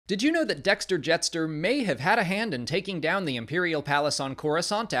Did you know that Dexter Jettster may have had a hand in taking down the Imperial Palace on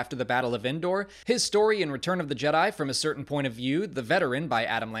Coruscant after the Battle of Endor? His story in Return of the Jedi, From a Certain Point of View, The Veteran by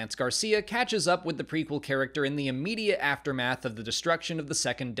Adam Lance Garcia, catches up with the prequel character in the immediate aftermath of the destruction of the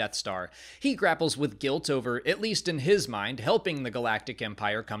second Death Star. He grapples with guilt over, at least in his mind, helping the Galactic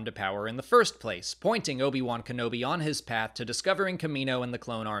Empire come to power in the first place, pointing Obi-Wan Kenobi on his path to discovering Kamino and the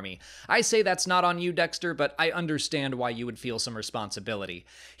Clone Army. I say that's not on you, Dexter, but I understand why you would feel some responsibility.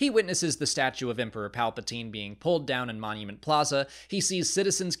 He witnesses the statue of Emperor Palpatine being pulled down in Monument Plaza, he sees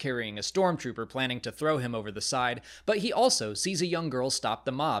citizens carrying a stormtrooper planning to throw him over the side, but he also sees a young girl stop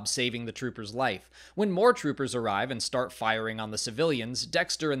the mob, saving the trooper's life. When more troopers arrive and start firing on the civilians,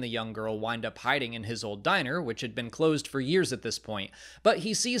 Dexter and the young girl wind up hiding in his old diner, which had been closed for years at this point, but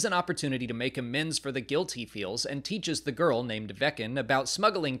he sees an opportunity to make amends for the guilt he feels and teaches the girl, named Vekin, about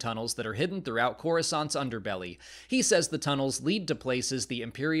smuggling tunnels that are hidden throughout Coruscant's underbelly. He says the tunnels lead to places the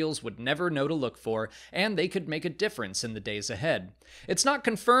Imperials would never know to look for, and they could make a difference in the days ahead. It's not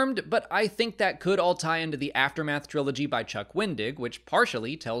confirmed, but I think that could all tie into the Aftermath trilogy by Chuck Wendig, which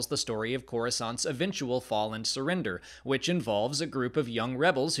partially tells the story of Coruscant's eventual fall and surrender, which involves a group of young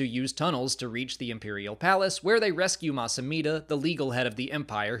rebels who use tunnels to reach the Imperial Palace, where they rescue Masamida, the legal head of the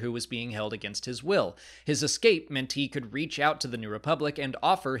Empire who was being held against his will. His escape meant he could reach out to the New Republic and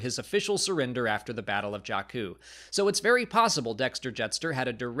offer his official surrender after the Battle of Jakku. So it's very possible Dexter Jettster had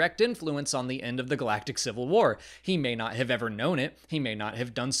a direct influence on the end of the Galactic Civil War. He may not have ever known it, he may not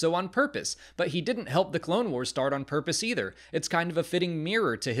have done so on purpose, but he didn't help the Clone Wars start on purpose either. It's kind of a fitting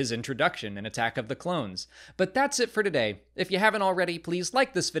mirror to his introduction in Attack of the Clones. But that's it for today. If you haven't already, please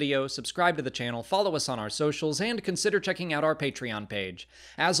like this video, subscribe to the channel, follow us on our socials, and consider checking out our Patreon page.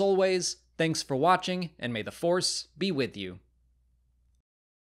 As always, thanks for watching, and may the Force be with you.